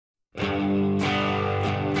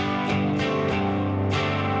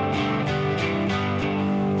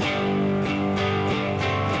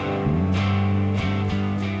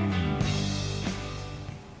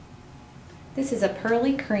This is a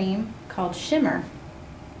pearly cream called Shimmer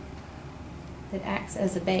that acts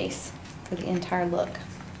as a base for the entire look.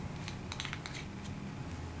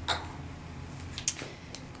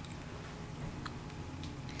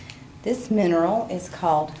 This mineral is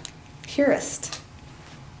called Purist,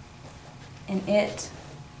 and it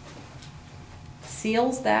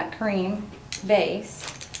seals that cream base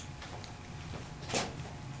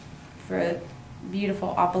for a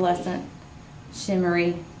beautiful opalescent,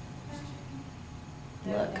 shimmery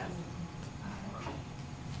look.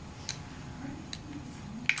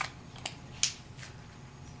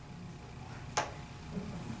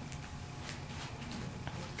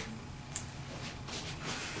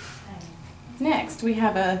 Next, we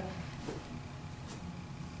have a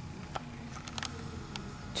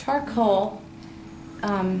charcoal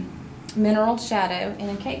mineral shadow in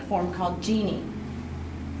a cake form called Genie.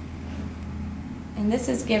 And this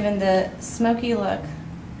is given the smoky look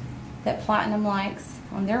that Platinum likes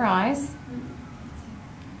on their eyes.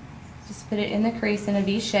 Just put it in the crease in a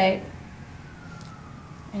V shape,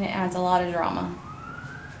 and it adds a lot of drama.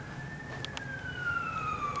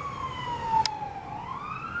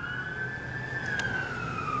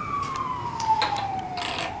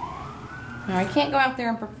 Now, I can't go out there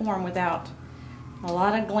and perform without a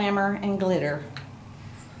lot of glamour and glitter.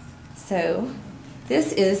 So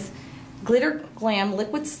this is Glitter Glam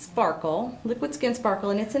Liquid Skin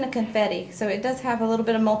Sparkle, and it's in a confetti. So it does have a little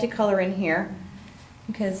bit of multicolor in here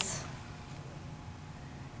because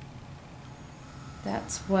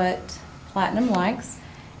that's what Platinum likes.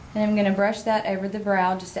 And I'm going to brush that over the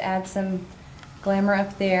brow just to add some glamour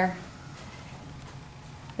up there.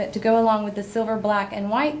 But to go along with the silver, black,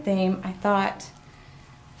 and white theme, I thought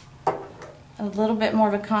a little bit more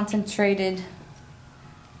of a concentrated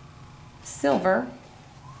silver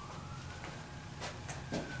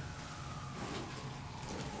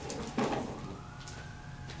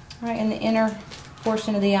right in the inner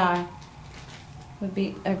portion of the eye would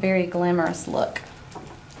be a very glamorous look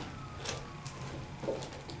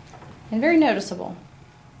and very noticeable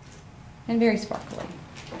and very sparkly.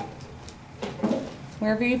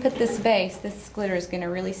 Wherever you put this base, this glitter is going to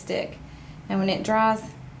really stick, and when it dries,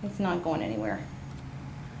 it's not going anywhere.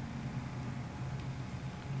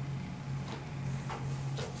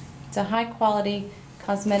 It's a high quality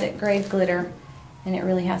cosmetic grade glitter, and it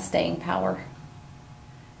really has staying power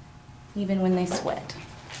even when they sweat,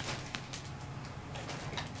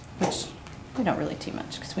 which we don't really too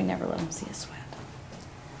much because we never let them see us sweat.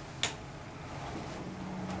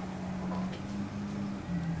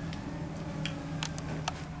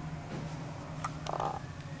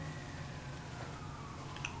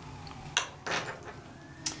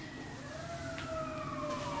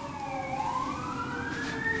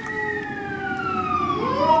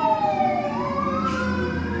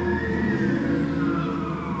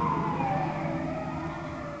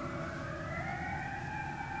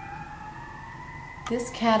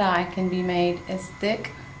 This cat eye can be made as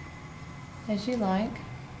thick as you like.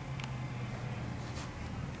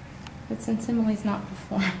 But since Emily's not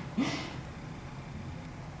performing,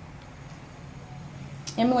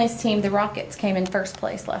 Emily's team, the Rockets, came in first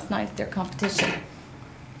place last night at their competition.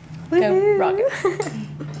 Go Rockets.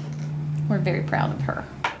 We're very proud of her.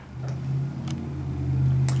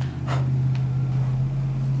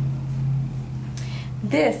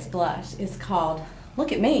 This blush is called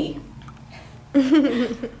Look at Me.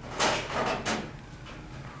 It's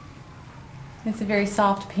a very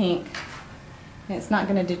soft pink, and it's not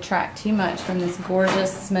going to detract too much from this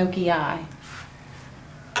gorgeous smoky eye.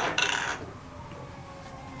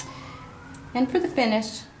 And for the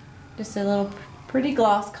finish, just a little pretty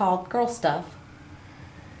gloss called Girl Stuff.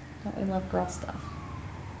 Don't we love girl stuff?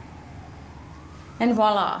 And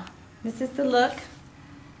voila, this is the look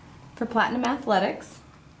for Platinum Athletics.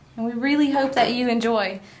 And we really hope that you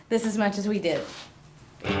enjoy this as much as we did.